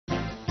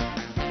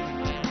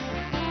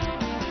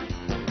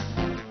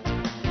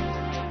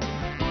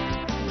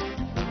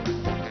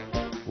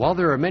While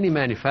there are many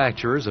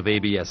manufacturers of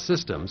ABS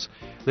systems,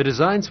 the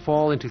designs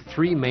fall into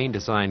three main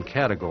design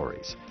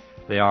categories.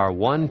 They are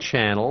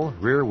one-channel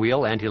rear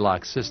wheel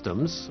anti-lock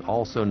systems,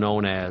 also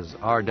known as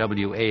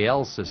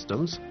RWAL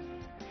systems,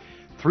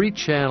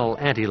 three-channel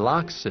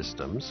anti-lock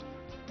systems,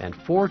 and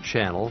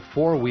four-channel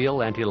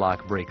four-wheel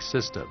anti-lock brake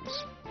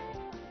systems.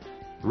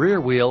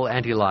 Rear wheel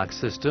anti-lock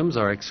systems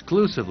are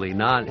exclusively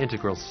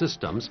non-integral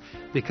systems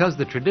because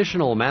the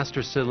traditional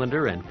master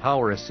cylinder and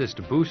power assist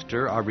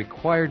booster are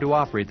required to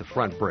operate the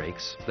front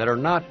brakes that are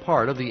not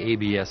part of the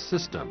ABS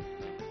system.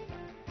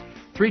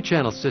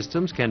 Three-channel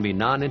systems can be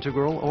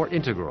non-integral or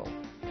integral.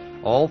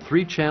 All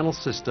three-channel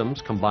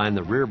systems combine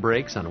the rear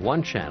brakes on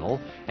one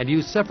channel and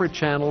use separate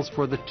channels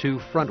for the two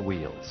front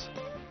wheels.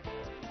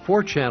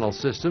 Four-channel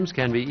systems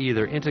can be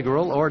either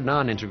integral or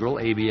non-integral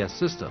ABS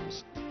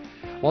systems.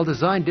 While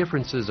design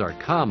differences are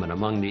common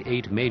among the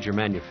 8 major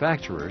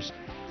manufacturers,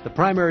 the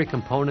primary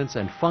components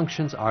and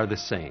functions are the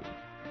same.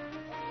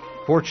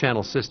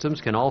 Four-channel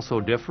systems can also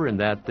differ in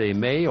that they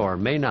may or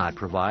may not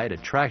provide a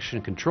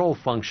traction control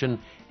function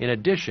in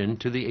addition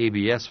to the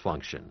ABS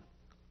function.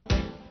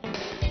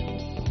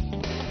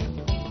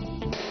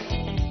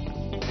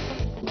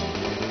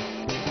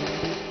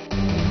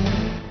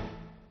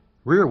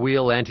 Rear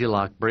wheel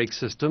anti-lock brake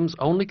systems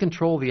only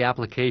control the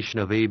application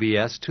of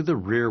ABS to the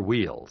rear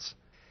wheels.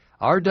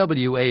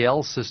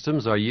 RWAL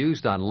systems are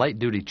used on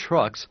light-duty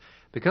trucks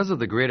because of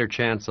the greater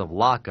chance of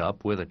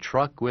lockup with a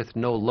truck with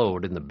no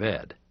load in the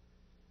bed.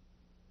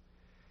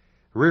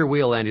 Rear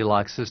wheel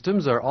anti-lock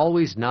systems are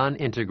always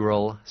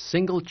non-integral,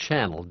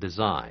 single-channel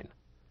design.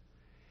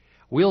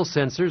 Wheel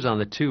sensors on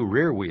the two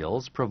rear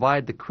wheels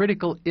provide the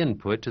critical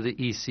input to the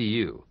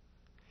ECU.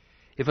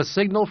 If a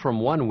signal from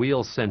one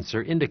wheel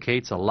sensor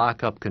indicates a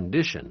lockup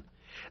condition,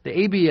 the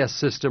ABS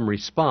system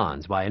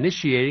responds by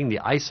initiating the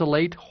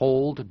isolate,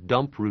 hold,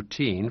 dump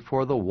routine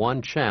for the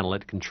one channel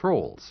it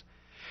controls.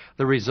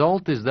 The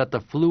result is that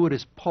the fluid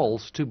is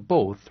pulsed to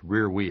both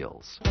rear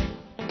wheels.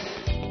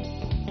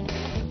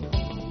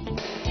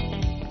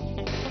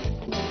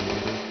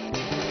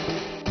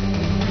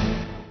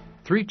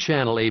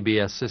 Three-channel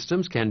ABS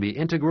systems can be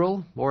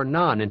integral or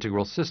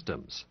non-integral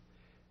systems.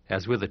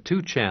 As with a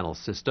two-channel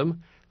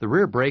system, the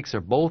rear brakes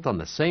are both on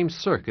the same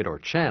circuit or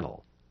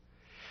channel.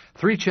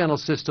 Three-channel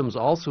systems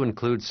also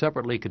include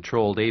separately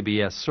controlled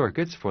ABS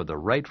circuits for the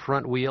right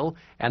front wheel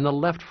and the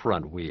left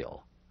front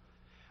wheel.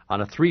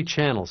 On a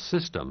three-channel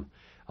system,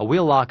 a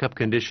wheel lockup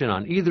condition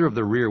on either of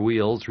the rear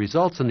wheels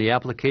results in the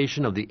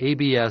application of the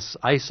ABS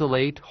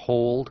isolate,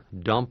 hold,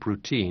 dump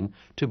routine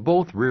to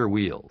both rear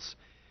wheels.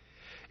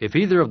 If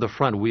either of the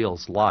front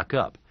wheels lock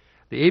up,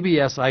 the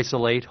ABS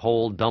isolate,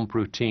 hold, dump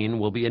routine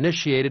will be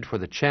initiated for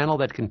the channel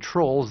that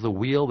controls the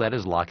wheel that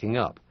is locking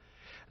up.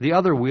 The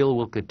other wheel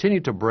will continue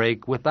to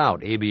brake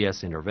without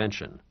ABS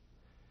intervention.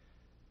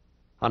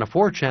 On a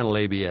four-channel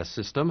ABS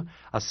system,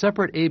 a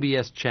separate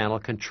ABS channel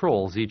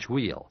controls each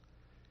wheel.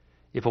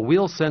 If a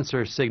wheel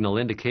sensor signal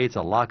indicates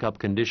a lockup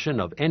condition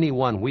of any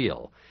one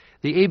wheel,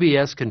 the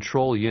ABS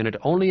control unit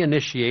only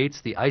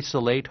initiates the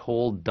isolate,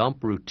 hold,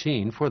 dump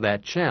routine for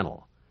that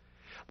channel.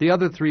 The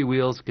other three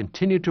wheels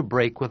continue to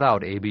brake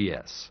without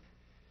ABS.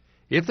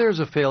 If there is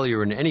a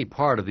failure in any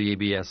part of the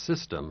ABS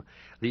system,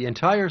 the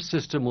entire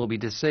system will be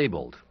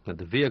disabled and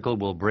the vehicle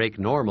will brake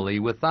normally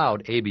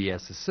without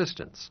ABS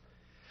assistance.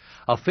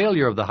 A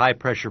failure of the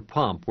high-pressure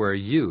pump where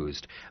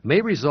used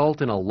may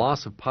result in a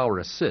loss of power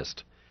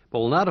assist, but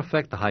will not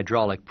affect the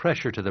hydraulic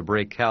pressure to the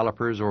brake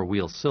calipers or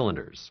wheel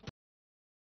cylinders.